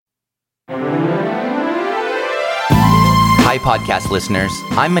Hi, podcast listeners.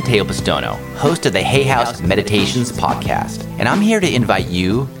 I'm Matteo Pistono, host of the Hay House Meditations podcast, and I'm here to invite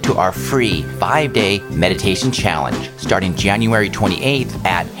you to our free 5-day meditation challenge starting January 28th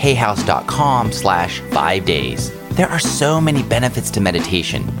at hayhouse.com/5days. There are so many benefits to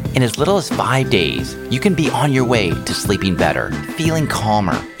meditation. In as little as 5 days, you can be on your way to sleeping better, feeling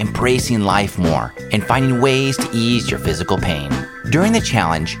calmer, embracing life more, and finding ways to ease your physical pain. During the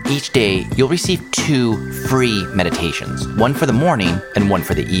challenge, each day you'll receive 2 free meditations, one for the morning and one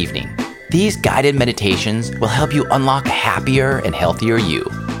for the evening. These guided meditations will help you unlock a happier and healthier you.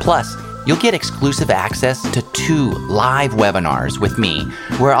 Plus, you'll get exclusive access to 2 live webinars with me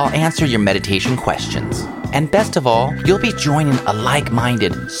where I'll answer your meditation questions. And best of all, you'll be joining a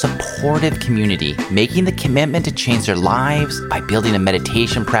like-minded, supportive community, making the commitment to change their lives by building a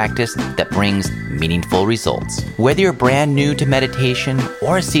meditation practice that brings meaningful results. Whether you're brand new to meditation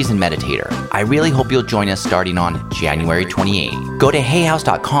or a seasoned meditator, I really hope you'll join us starting on January 28th. Go to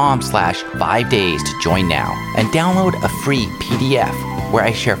hayhouse.com/5days to join now and download a free PDF where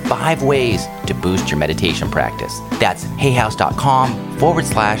I share 5 ways to boost your meditation practice. That's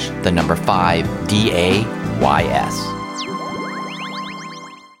hayhouse.com/5DAYS.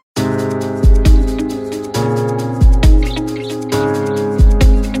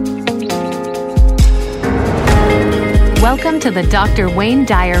 Welcome to the Dr. Wayne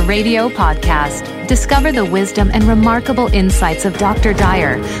Dyer Radio Podcast. Discover the wisdom and remarkable insights of Dr.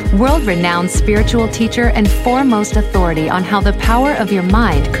 Dyer, world-renowned spiritual teacher and foremost authority on how the power of your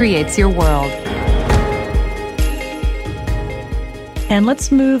mind creates your world. And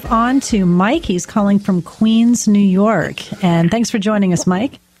let's move on to Mike. He's calling from Queens, New York. And thanks for joining us,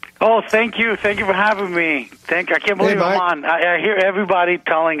 Mike. Oh, thank you. Thank you for having me. I can't believe I'm on. I hear everybody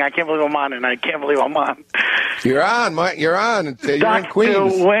telling I can't believe I'm on, and I can't believe I'm on. You're on, Mike. You're on. You're in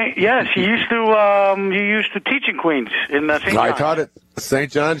Queens. Wayne, yes, you used to teach in Queens in St. John's. I taught at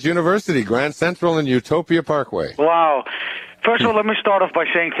St. John's University, Grand Central, and Utopia Parkway. Wow. First of all, let me start off by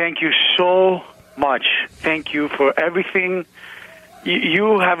saying thank you so much. Thank you for everything.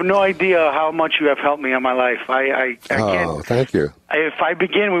 You have no idea how much you have helped me in my life. I can't. Oh, thank you. If I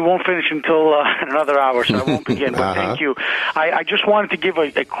begin, we won't finish until another hour, so I won't begin. But thank you. I just wanted to give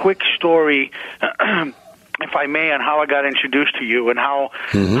a quick story, if I may, on how I got introduced to you and how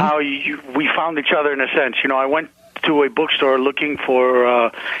we found each other in a sense. You know, I went to a bookstore looking for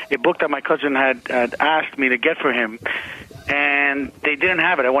a book that my cousin had asked me to get for him, and they didn't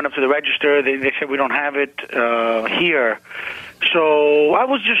have it. I went up to the register. They said, we don't have it here. So I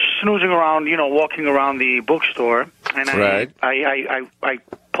was just snoozing around, walking around the bookstore, and I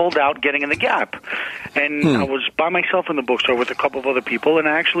pulled out Getting in the Gap. And I was by myself in the bookstore with a couple of other people, and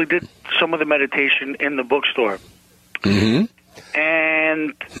I actually did some of the meditation in the bookstore. Mm-hmm.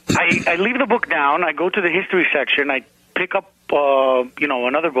 And I leave the book down. I go to the history section. I pick up,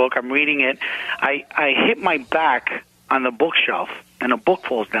 another book. I'm reading it. I hit my back on the bookshelf, and a book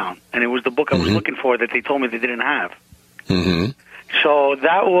falls down. And it was the book I was looking for that they told me they didn't have. Mm-hmm. So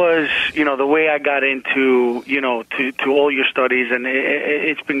that was, the way I got into, to all your studies, and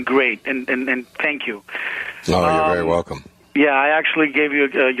it's been great, and thank you. Oh, you're very welcome. Yeah, I actually gave you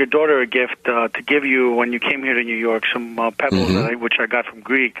your daughter a gift to give you when you came here to New York, some pebbles which I got from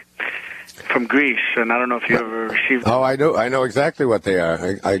Greece, and I don't know if you ever received them. Oh, I know exactly what they are.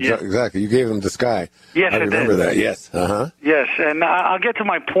 Exactly. You gave them to Sky. Yes, I remember that. Yes. Yes, and I'll get to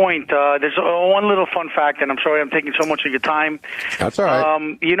my point. There's one little fun fact, and I'm sorry I'm taking so much of your time. That's all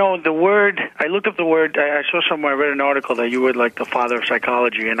right. The word, I looked up the word, I saw somewhere, I read an article that you were like the father of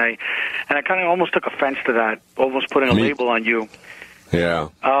psychology, and I kind of almost took offense to that, almost putting a label on you. Yeah.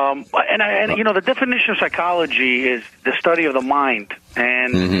 The definition of psychology is the study of the mind.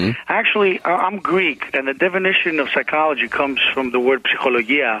 And actually, I'm Greek, and the definition of psychology comes from the word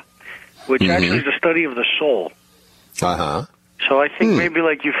psychologia, which actually is the study of the soul. Uh-huh. So I think maybe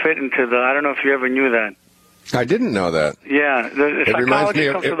you fit into I don't know if you ever knew that. I didn't know that. Yeah, the psychology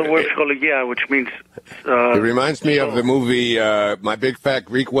comes from the word psychologia, which means... it reminds me of the movie My Big Fat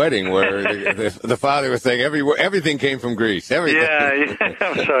Greek Wedding, where the father was saying everything came from Greece. Everything. Yeah,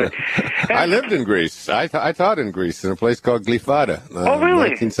 I'm sorry. I lived in Greece. I taught in Greece in a place called Glyfada. Oh,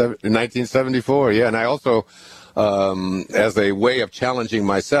 really? In 1974, yeah. And I also, as a way of challenging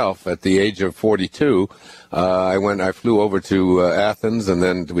myself at the age of 42... I flew over to Athens, and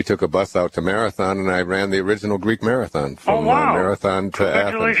then we took a bus out to Marathon, and I ran the original Greek marathon from Marathon to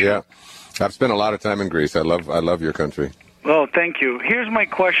Athens. Yeah, I've spent a lot of time in Greece. I love your country. Well, thank you. Here's my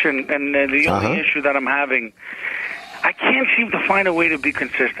question, and the only issue that I'm having. I can't seem to find a way to be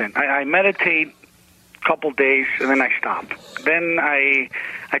consistent. I meditate couple days, and then I stop. Then I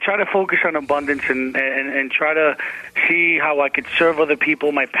try to focus on abundance and try to see how I could serve other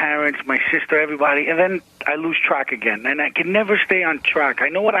people, my parents, my sister, everybody, and then I lose track again, and I can never stay on track. I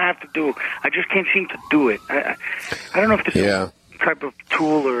know what I have to do. I just can't seem to do it. I don't know if there's some type of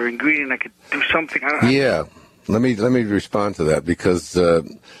tool or ingredient I could do something. Let me respond to that because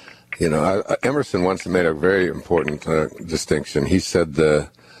Emerson once made a very important distinction. He said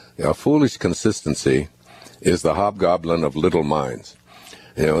foolish consistency is the hobgoblin of little minds.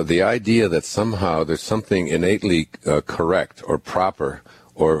 The idea that somehow there's something innately correct or proper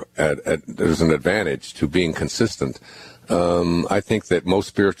or there's an advantage to being consistent. I think that most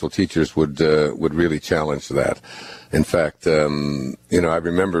spiritual teachers would really challenge that. In fact, I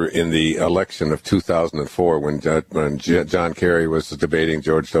remember in the election of 2004 when John Kerry was debating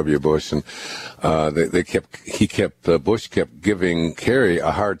George W. Bush, and Bush kept giving Kerry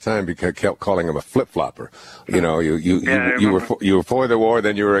a hard time because he kept calling him a flip-flopper. You were for the war,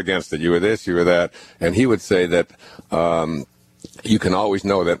 then you were against it. You were this, you were that, and he would say that. You can always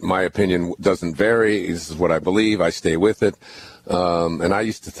know that my opinion doesn't vary. This is what I believe. I stay with it. And I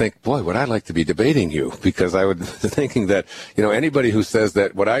used to think, boy, would I like to be debating you? Because I was thinking that, anybody who says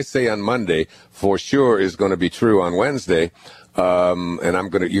that what I say on Monday for sure is going to be true on Wednesday,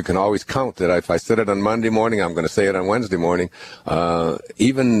 and you can always count that if I said it on Monday morning, I'm going to say it on Wednesday morning,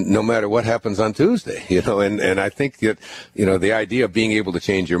 even no matter what happens on Tuesday, and I think that, the idea of being able to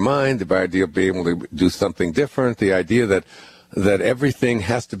change your mind, the idea of being able to do something different, the idea that everything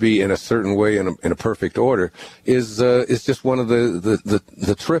has to be in a certain way in a perfect order is just one of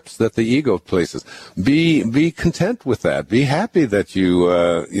the trips that the ego places. Be content with that. Be happy that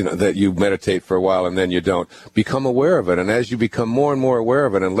you meditate for a while and then you don't. Become aware of it, and as you become more and more aware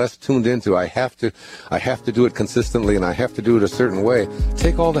of it and less tuned into I have to do it consistently and I have to do it a certain way.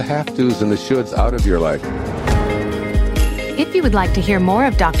 Take all the have-tos and the shoulds out of your life. If you would like to hear more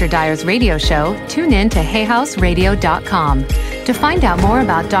of Dr. Dyer's radio show, tune in to hayhouseradio.com. To find out more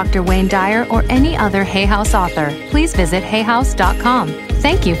about Dr. Wayne Dyer or any other Hay House author, please visit hayhouse.com.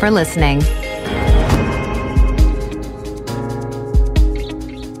 Thank you for listening.